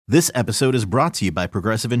This episode is brought to you by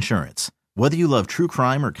Progressive Insurance. Whether you love true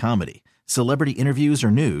crime or comedy, celebrity interviews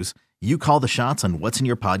or news, you call the shots on what's in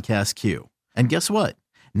your podcast queue. And guess what?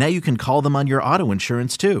 Now you can call them on your auto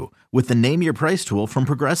insurance too with the Name Your Price tool from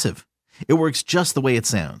Progressive. It works just the way it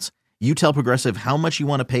sounds. You tell Progressive how much you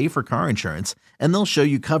want to pay for car insurance, and they'll show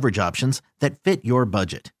you coverage options that fit your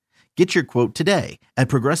budget. Get your quote today at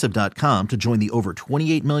Progressive.com to join the over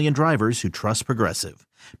 28 million drivers who trust Progressive.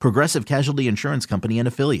 Progressive Casualty Insurance Company and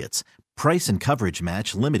Affiliates. Price and coverage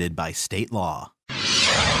match limited by state law.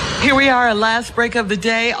 Here we are, our last break of the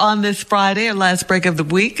day on this Friday, our last break of the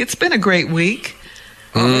week. It's been a great week.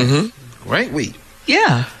 Mm-hmm. Great week.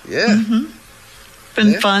 Yeah. Yeah. Mm-hmm.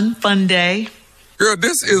 Been fun day. Girl,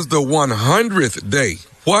 this is the 100th day.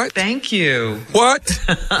 What? Thank you. What?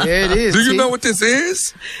 Yeah, it is. Do you know what this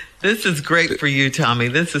is? This is great for you, Tommy.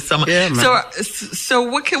 This is so. Yeah, man. So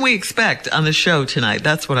what can we expect on the show tonight?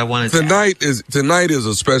 That's what I wanted to ask. Tonight is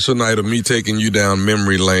a special night of me taking you down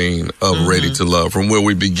memory lane of Ready to Love, from where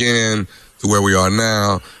we began to where we are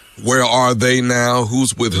now. Where are they now?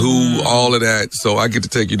 Who's with who? All of that. So I get to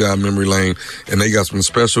take you down memory lane, and they got some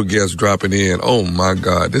special guests dropping in. Oh my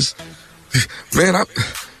God, this man,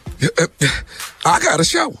 I got a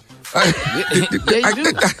show. Yeah, you do.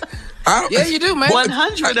 Yeah, you do, man.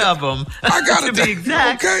 100 of them. I got to be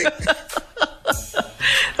exact. Okay.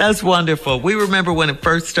 That's wonderful. We remember when it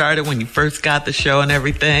first started, when you first got the show and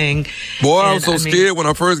everything. Boy, I was so scared when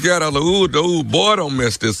I first got out. I was like, ooh, boy, don't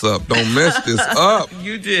mess this up. Don't mess this up.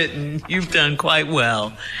 You didn't. You've done quite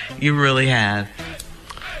well. You really have.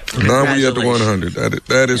 Now we at the 100.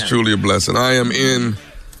 That is truly a blessing. I am in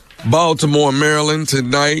Baltimore, Maryland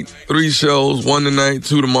tonight. 3 shows, 1 tonight,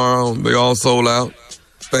 2 tomorrow. They all sold out.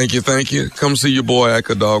 Thank you. Come see your boy act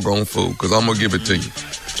a doggone fool, because I'm going to give it to you.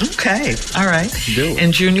 Okay. All right.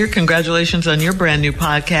 And Junior, congratulations on your brand new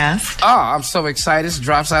podcast. Oh, I'm so excited. It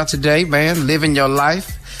drops out today, man. Living Your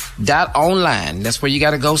Life. .online. That's where you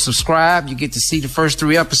got to go subscribe. You get to see the first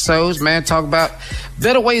 3 episodes, man. Talk about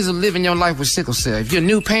better ways of living your life with sickle cell. If you're a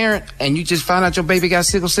new parent and you just found out your baby got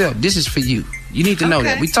sickle cell, this is for you. You need to know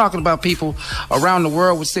that. We're talking about people around the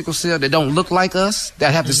world with sickle cell that don't look like us,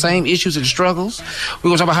 that have the same issues and struggles. We're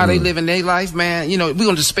going to talk about how they live in their life, man. You know, we're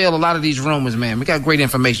going to dispel a lot of these rumors, man. We got great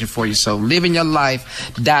information for you. So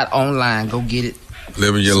livingyourlife.online. Go get it.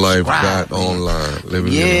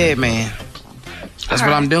 Livingyourlife.online. Yeah, man. That's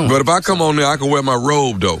what I'm doing. But if I come on there, I can wear my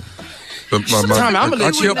robe, though. I kept my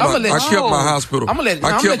hospital. I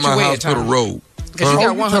kept my hospital robe. Because you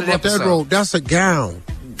got 100 episodes. That robe, that's a gown.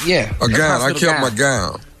 Yeah. A gown. I kept my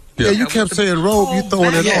gown. Yeah, you kept saying robe, you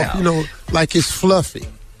throwing it off, you know, like it's fluffy.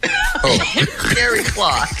 Gary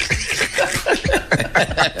Clark.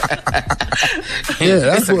 Yeah,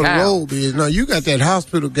 that's what a robe is. Now, you got that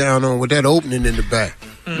hospital gown on with that opening in the back.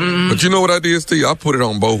 Mm-hmm. But you know what I did, Steve? I put it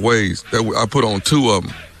on both ways. I put on 2 of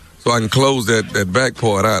them so I can close that back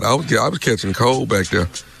part out. I was catching cold back there.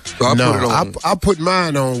 So I put it on. I put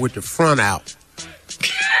mine on with the front out.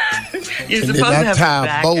 You're and supposed then to have I tie the a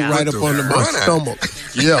back bow out. right up under my stomach.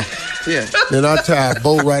 Yeah. Yeah. Then I tie a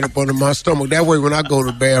bow right up under my stomach. That way when I go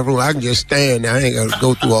to the bathroom, I can just stand there. I ain't got to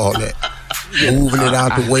go through all that. Moving it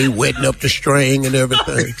out the way, wetting up the string and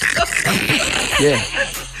everything. Yeah.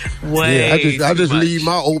 I just leave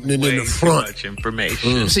my opening in the front. Too much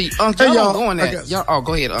information. See, Unc, y'all don't go in there.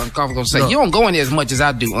 Go ahead, Unc. I was going to say, you don't go in there as much as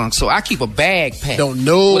I do, Unc. So I keep a bag packed. Don't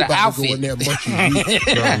nobody go in there much as you.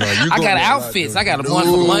 I got outfits. I got one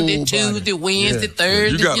for Monday, Tuesday, Wednesday,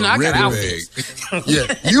 Thursday. You got I got outfits.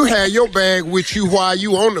 Yeah, you had your bag with you while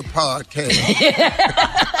you on the podcast.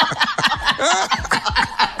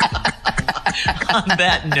 On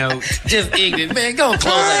that note, just ignorant, man. Go close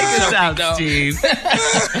that out, Steve.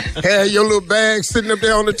 Had your little bag sitting up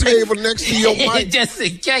there on the table next to your mic, just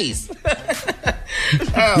in case.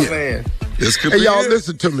 Man. Hey, y'all,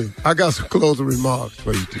 listen to me. I got some closing remarks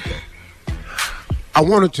for you today. I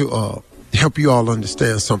wanted to help you all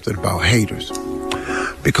understand something about haters,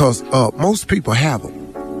 because most people have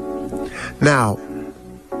them. Now,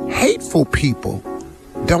 hateful people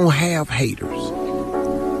don't have haters.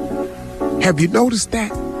 Have you noticed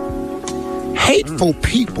that? Hateful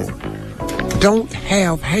people don't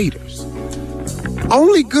have haters.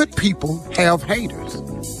 Only good people have haters.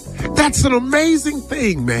 That's an amazing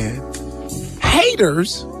thing, man.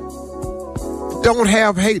 Haters don't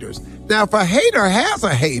have haters. Now, if a hater has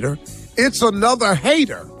a hater, it's another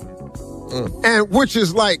hater. And which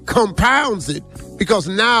is like compounds it, because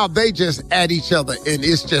now they just at each other and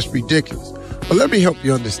it's just ridiculous. But let me help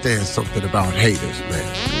you understand something about haters, man.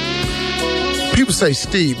 People say,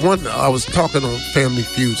 Steve, I was talking on Family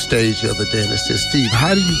Feud stage the other day, and they said, Steve,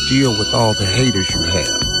 how do you deal with all the haters you have?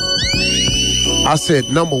 I said,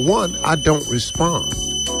 number one, I don't respond.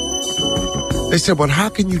 They said, but how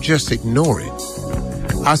can you just ignore it?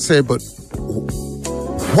 I said, but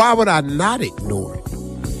why would I not ignore it?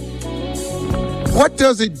 What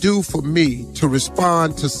does it do for me to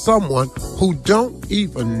respond to someone who don't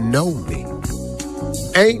even know me?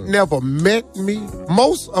 Ain't never met me.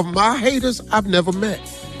 Most of my haters I've never met.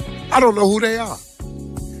 I don't know who they are.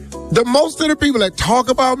 The most of the people that talk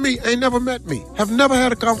about me ain't never met me, have never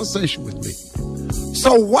had a conversation with me.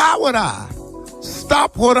 So why would I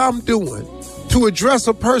stop what I'm doing to address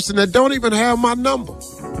a person that don't even have my number?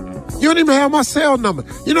 You don't even have my cell number.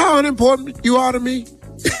 You know how unimportant you are to me?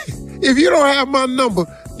 If you don't have my number,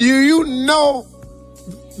 you know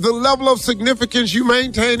the level of significance you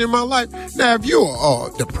maintain in my life. Now, if you're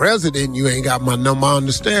the president, you ain't got my number, I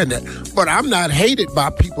understand that. But I'm not hated by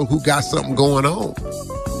people who got something going on.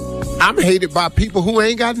 I'm hated by people who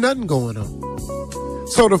ain't got nothing going on.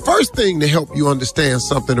 So the first thing to help you understand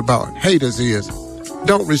something about haters is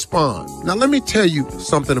don't respond. Now, let me tell you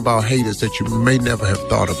something about haters that you may never have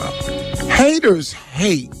thought about. Haters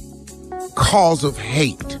hate cause of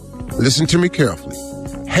hate. Listen to me carefully.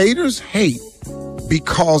 Haters hate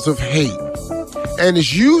because of hate. And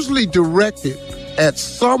it's usually directed at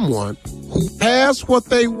someone who has what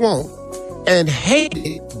they want and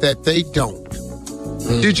hated that they don't.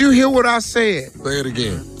 Did you hear what I said? Say it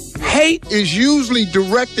again. Hate is usually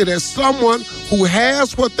directed at someone who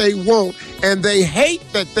has what they want and they hate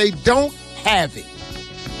that they don't have it.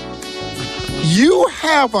 You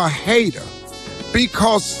have a hater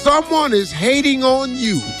because someone is hating on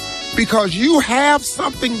you because you have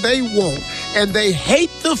something they want and they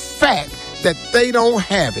hate the fact that they don't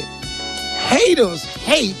have it. Haters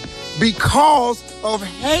hate because of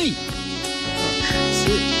hate.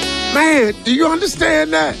 Man, do you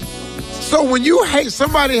understand that? So when you hate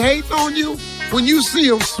somebody hating on you, when you see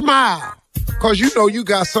them smile, because you know you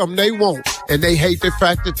got something they want and they hate the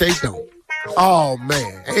fact that they don't. Oh,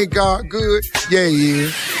 man. Ain't God good? Yeah, he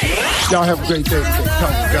is. Y'all have a great day. Talk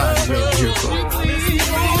to God and let him hear from you.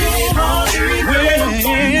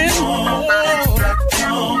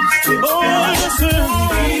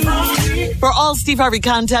 For all Steve Harvey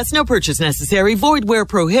contests, no purchase necessary, void where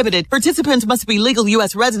prohibited. Participants must be legal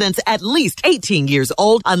U.S. residents at least 18 years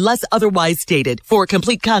old unless otherwise stated. For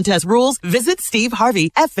complete contest rules, visit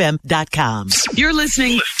SteveHarveyFM.com. You're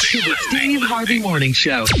listening to the Steve Harvey Morning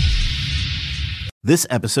Show. This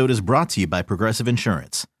episode is brought to you by Progressive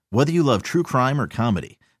Insurance. Whether you love true crime or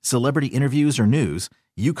comedy, celebrity interviews or news,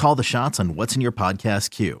 you call the shots on what's in your podcast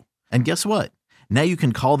queue. And guess what? Now you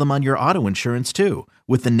can call them on your auto insurance too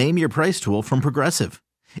with the Name Your Price tool from Progressive.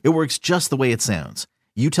 It works just the way it sounds.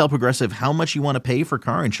 You tell Progressive how much you want to pay for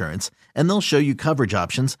car insurance, and they'll show you coverage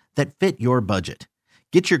options that fit your budget.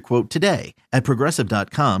 Get your quote today at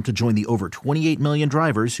Progressive.com to join the over 28 million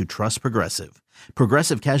drivers who trust Progressive.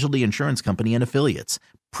 Progressive Casualty Insurance Company and Affiliates.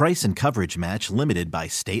 Price and coverage match limited by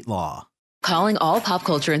state law. Calling all pop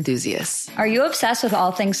culture enthusiasts. Are you obsessed with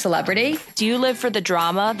all things celebrity? Do you live for the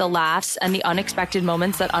drama, the laughs, and the unexpected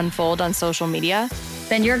moments that unfold on social media?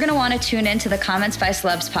 Then you're going to want to tune in to the Comments by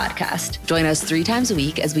Celebs podcast. Join us 3 times a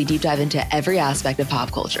week as we deep dive into every aspect of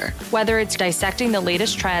pop culture. Whether it's dissecting the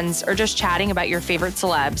latest trends or just chatting about your favorite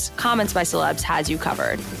celebs, Comments by Celebs has you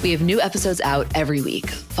covered. We have new episodes out every week.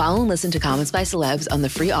 Follow and listen to Comments by Celebs on the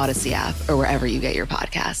free Odyssey app or wherever you get your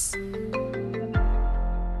podcasts.